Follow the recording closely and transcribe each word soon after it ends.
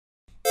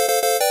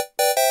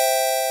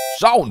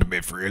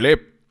SoundMeFreely.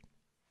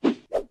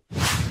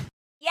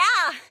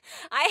 Yeah,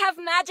 I have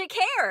magic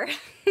hair.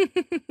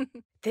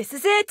 This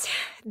is it.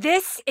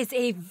 This is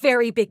a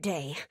very big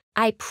day.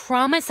 I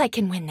promise I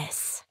can win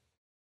this.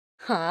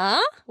 Huh?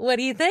 What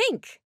do you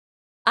think?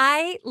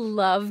 I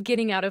love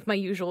getting out of my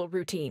usual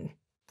routine.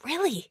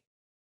 Really.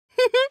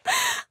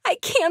 I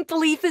can't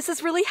believe this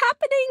is really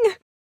happening.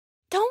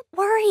 Don't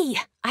worry.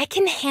 I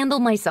can handle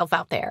myself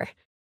out there.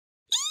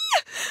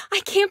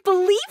 I can't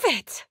believe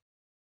it.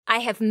 I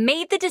have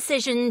made the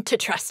decision to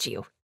trust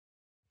you.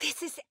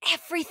 This is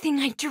everything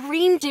I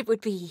dreamed it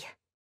would be.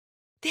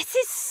 This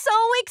is so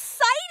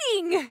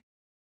exciting!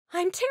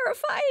 I'm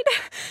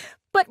terrified,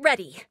 but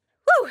ready.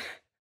 Woo!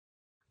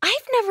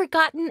 I've never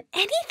gotten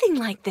anything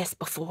like this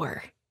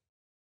before.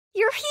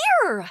 You're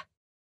here!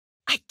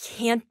 I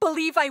can't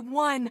believe I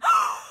won.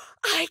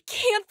 I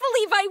can't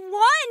believe I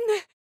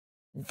won!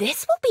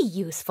 This will be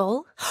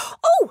useful.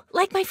 Oh,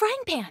 like my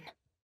frying pan.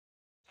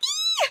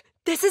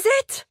 This is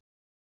it!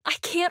 I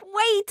can't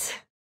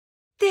wait!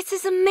 This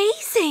is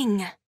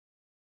amazing!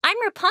 I'm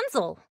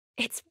Rapunzel.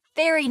 It's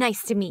very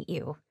nice to meet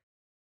you.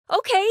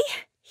 Okay,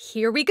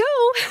 here we go.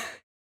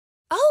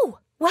 Oh,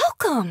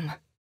 welcome.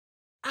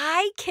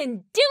 I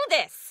can do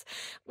this.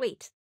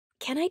 Wait,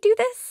 can I do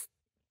this?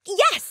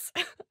 Yes,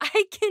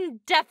 I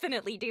can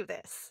definitely do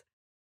this.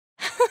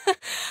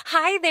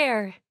 Hi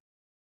there.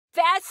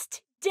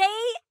 Best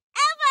day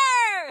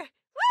ever!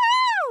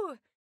 Woo!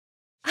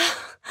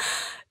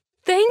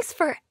 Thanks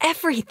for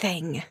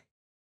everything.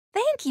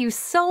 Thank you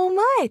so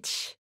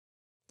much.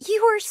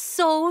 You are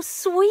so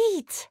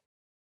sweet.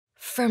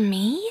 For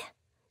me?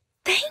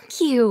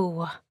 Thank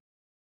you.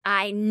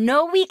 I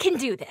know we can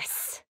do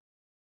this.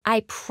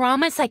 I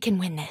promise I can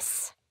win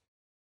this.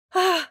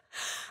 I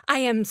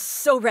am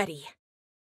so ready.